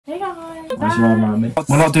Bye.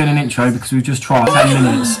 We're not doing an intro because we've just tried 10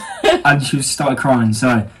 minutes and she started crying.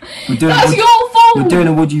 So we're doing. That's your fault. We're doing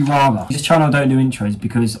a would you rather. This channel don't do intros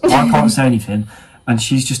because I can't say anything, and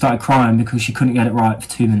she's just started crying because she couldn't get it right for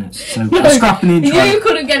 2 minutes. So we're scrapping the intro. You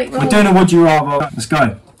couldn't get it right. We're doing a would you rather. Let's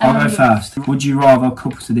go. I'll go first. Would you rather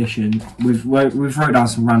couples edition? We've wrote down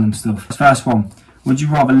some random stuff. First one. Would you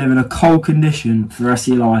rather live in a cold condition for the rest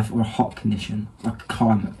of your life or a hot condition, like a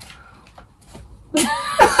climate?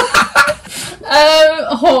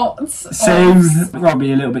 Hot. Same. I'd rather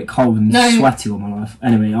be a little bit cold and sweaty all my life.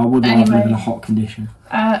 Anyway, I would rather live in a hot condition.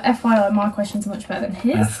 FYI, my questions are much better than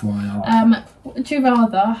his. FYI. Would you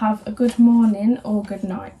rather have a good morning or good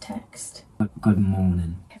night text? Good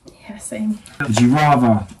morning. Yeah, same. Would you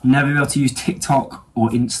rather never be able to use TikTok or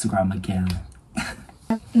Instagram again?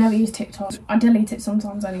 Never use TikTok. I delete it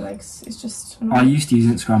sometimes anyway because it's just annoying. I used to use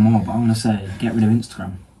Instagram more, but I'm going to say get rid of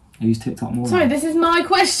Instagram. I use TikTok more. Sorry, this is my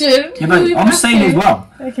question. Yeah, but I'm saying as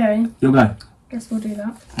well. Okay. You'll go. Guess we'll do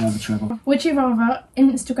that. I'll have a Trevor. Would you rather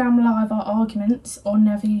Instagram live our arguments or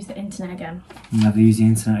never use the internet again? Never use the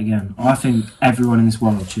internet again. I think everyone in this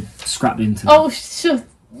world should scrap the internet. Oh, sure.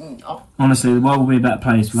 Oh. Honestly, the world will be a better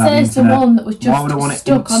place without the Says internet. the one that was just Why would I want it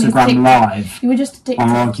stuck on Instagram live? You were just addicted.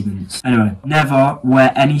 Our arguments. Anyway, never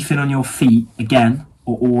wear anything on your feet again,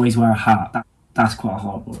 or always wear a hat. That's quite a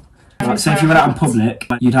hard one. Like, so if you went out in public,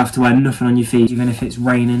 you'd have to wear nothing on your feet, even if it's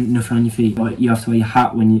raining, nothing on your feet. Like, you have to wear your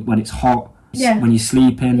hat when it's hot, when you're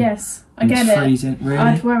sleeping. Yes, I when get it's it. freezing. Really?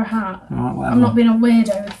 I'd wear a hat. Right, whatever. I'm not being a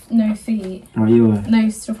weirdo with no feet. Right, you were. No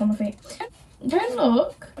stuff on my feet. Don't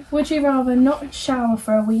look. Would you rather not shower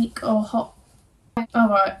for a week or hot... Oh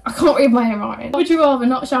right, I can't read my handwriting. Would you rather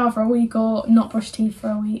not shower for a week or not brush teeth for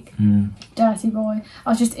a week? Dirty boy. I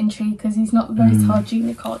was just intrigued because he's not the most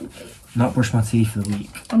hygienic, can't be. Not brush my teeth for the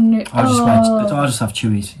week. I'll just have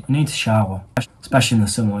chewies. You need to shower, especially in the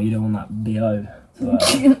summer. You don't want that BO.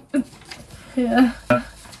 Yeah.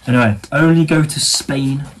 Anyway, only go to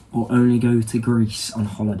Spain or only go to Greece on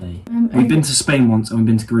holiday. We've been to Spain once and we've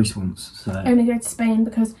been to Greece once. So only go to Spain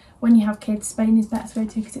because when you have kids, Spain is better to go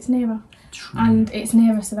to because it's nearer. True. And it's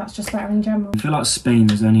nearer, so that's just better in general. I feel like Spain,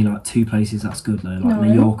 there's only like 2 places that's good though, like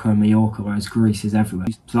Mallorca and Mallorca, whereas Greece is everywhere.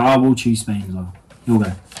 So I will choose Spain as well. You'll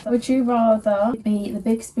go. Would you rather be the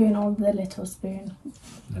big spoon or the little spoon?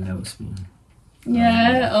 The little spoon.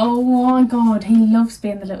 Yeah, oh my god, he loves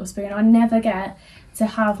being the little spoon. I never get to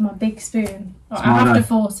have my big spoon. I have to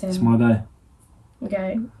force him. It's my day.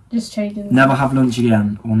 Okay, just changing. Never have lunch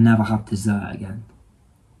again or never have dessert again.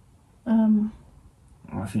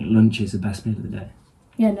 I think lunch is the best meal of the day.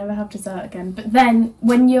 Yeah, never have dessert again. But then,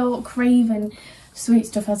 when you're craving sweet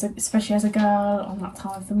stuff, especially as a girl, on that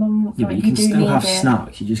time of the month, yeah, like, but you can still have it.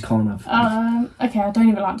 snacks, you just can't have... okay, I don't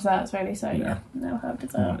even like desserts really, so yeah, never have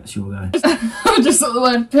dessert. Alright, it's your go. I just saw the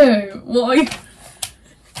word poo. Why?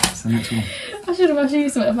 That's the next one. I should have asked you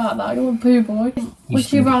something about that. You're a poo boy.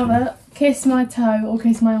 Would you rather kiss my toe or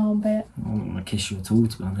kiss my armpit? I don't want to kiss you at all,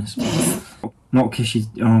 to be honest. Not kiss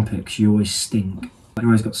your armpit because you always stink. You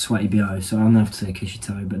always got sweaty BO, so I'll never have to say kiss your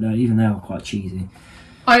toe, but even they are quite cheesy.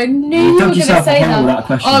 I knew you were going to say that.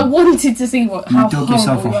 Question. I wanted to see how you dug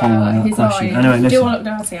yourself a hole in that question. Anyway, listen. Do I look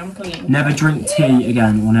dirty? I'm clean. Never drink tea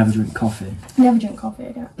again or never drink coffee. Never drink coffee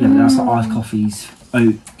again. Yeah, but that's like iced coffees,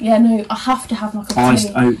 oat. Yeah, no, I have to have my cup of tea.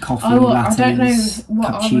 Iced oat coffee, lattes, I don't know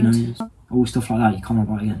what cappuccinos, all stuff like that. You can't have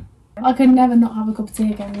that again. I could never not have a cup of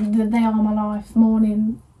tea again. They are my life.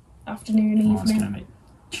 Morning, afternoon, evening. That's going to make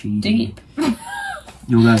cheesy. Deep.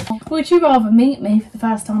 You'll go. Would you rather meet me for the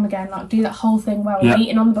first time again, like do that whole thing where we're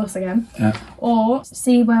meeting on the bus again, or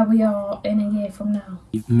see where we are in a year from now?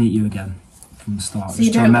 Meet you again from the start. So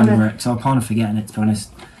just to remember it, because I'm kind of forgetting it, to be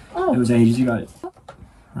honest. Oh. It was ages ago,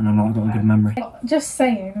 and I've not got a good memory. Just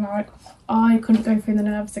saying, like, I couldn't go through the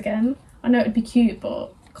nerves again. I know it'd be cute,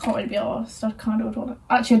 but can't really be arsed. I kind of would want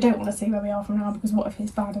to... Actually, I don't want to see where we are from now, because what if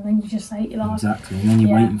it's bad and then you just hate your life? Exactly, and then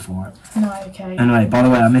you're waiting for it. No, okay. Anyway, by the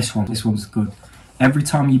way, I missed one. This one's good. Every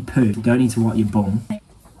time you poo, you don't need to wipe your bum,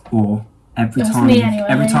 or every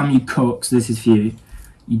time you cook, so this is for you,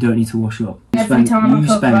 you don't need to wash up. Every time I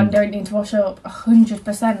cook, I don't need to wash up,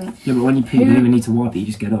 100%. Yeah, but when you poo, you don't even need to wipe it, you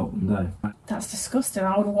just get up and go. That's disgusting,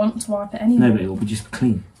 I would want to wipe it anyway. No, but it will be just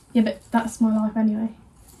clean. Yeah, but that's my life anyway.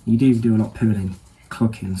 You do a lot of pooing and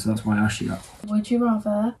cooking, so that's why I asked you that. Would you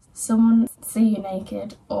rather someone see you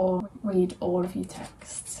naked or read all of your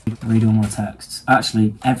texts? Read all my texts.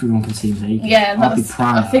 Actually, everyone can see me naked. Yeah, I'd be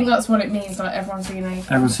proud. I think that's what it means, like everyone see you naked.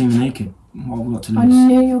 Everyone see me naked. What have I got to lose? I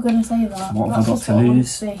knew you were going to say that. What have I got to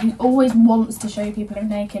lose? He always wants to show people him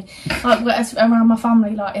naked. Like around my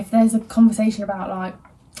family, like if there's a conversation about like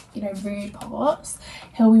you know, rude parts,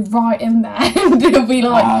 he'll be right in there and he'll be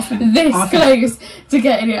like this close to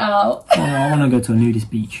getting it out. Oh, I want to go to a nudist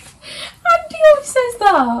beach. Andy always says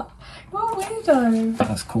that. What a weirdo.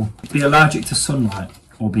 That's cool. Be allergic to sunlight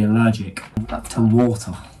or be allergic to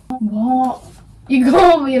water. What? You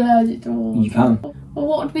can't be allergic to water. You can. Well,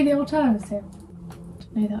 what would be the alternative?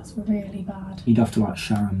 No, that's really bad. You'd have to like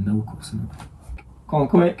shower in milk or something. Go on,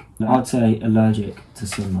 quick. I'd say allergic to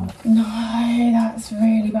sunlight. No, that's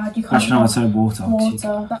really bad. You can't. Actually, no, I'd say water.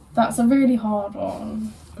 Water. That's a really hard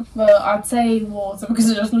one. But I'd say water because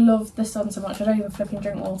I just love the sun so much. I don't even flipping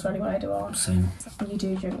drink water anyway, do I? Same. You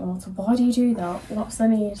do drink water. Why do you do that? What's the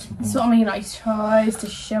need? That's what I mean. Like, he tries to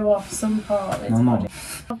show off some part of his body.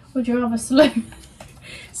 Would you rather slow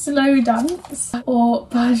dance or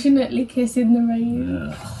passionately kiss in the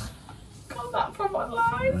rain? Got that from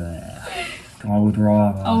online. I would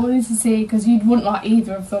rather. I wanted to see because you wouldn't like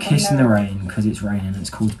either of them. Kiss in the rain because it's raining and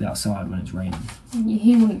it's cool to be outside when it's raining.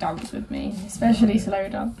 He wouldn't dance with me, especially slow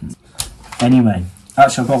dance. Anyway,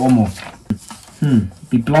 actually I've got one more.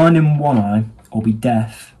 Be blind in one eye or be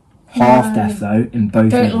deaf, half deaf though, in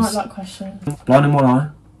both ears. Don't like that question. Blind in one eye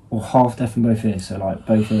or half deaf in both ears, so like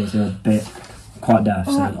both ears are a bit quite deaf,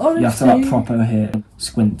 so honestly, you have to like proper hear,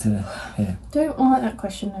 squint to hear. Don't like that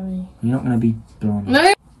question, Emily. You're not going to be blind.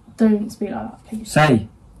 No! Don't speak like that, please. Say!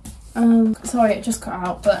 Sorry, it just cut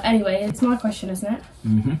out, but anyway, it's my question, isn't it?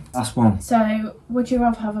 That's one. So, would you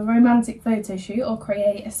rather have a romantic photo shoot or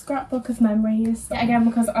create a scrapbook of memories? Again,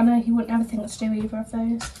 because I know he wouldn't ever think to do either of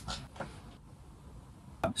those.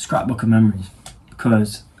 Scrapbook of memories,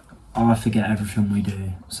 because I forget everything we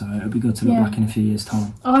do, so it would be good to look back in a few years'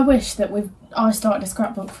 time. I wish that I started a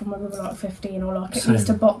scrapbook from when we were like 15, or like at least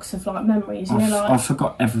a box of like memories, you know, like... I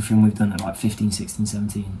forgot everything we've done at like 15, 16,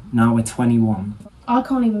 17. Now we're 21. I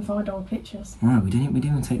can't even find old pictures. No, we didn't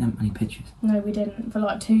even take that many pictures. No, we didn't. For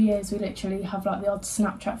like 2 years, we literally have like the odd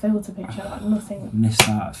Snapchat filter picture, like nothing. Missed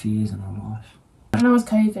out a few years in our life. And I was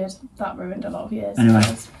COVID, that ruined a lot of years.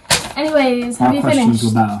 Anyways, Anyways, have you finished?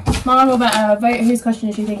 Questions were better. Mine were better. Vote whose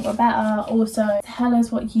questions you think were better. Also, tell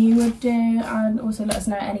us what you would do, and also let us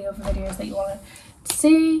know any other videos that you want to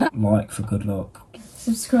see. Like for good luck.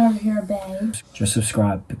 Subscribe if you're a babe. Just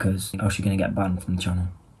subscribe because else you're going to get banned from the channel.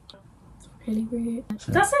 It's really rude.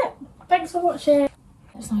 So that's it. Thanks for watching.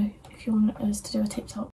 Let us know if you want us to do a TikTok.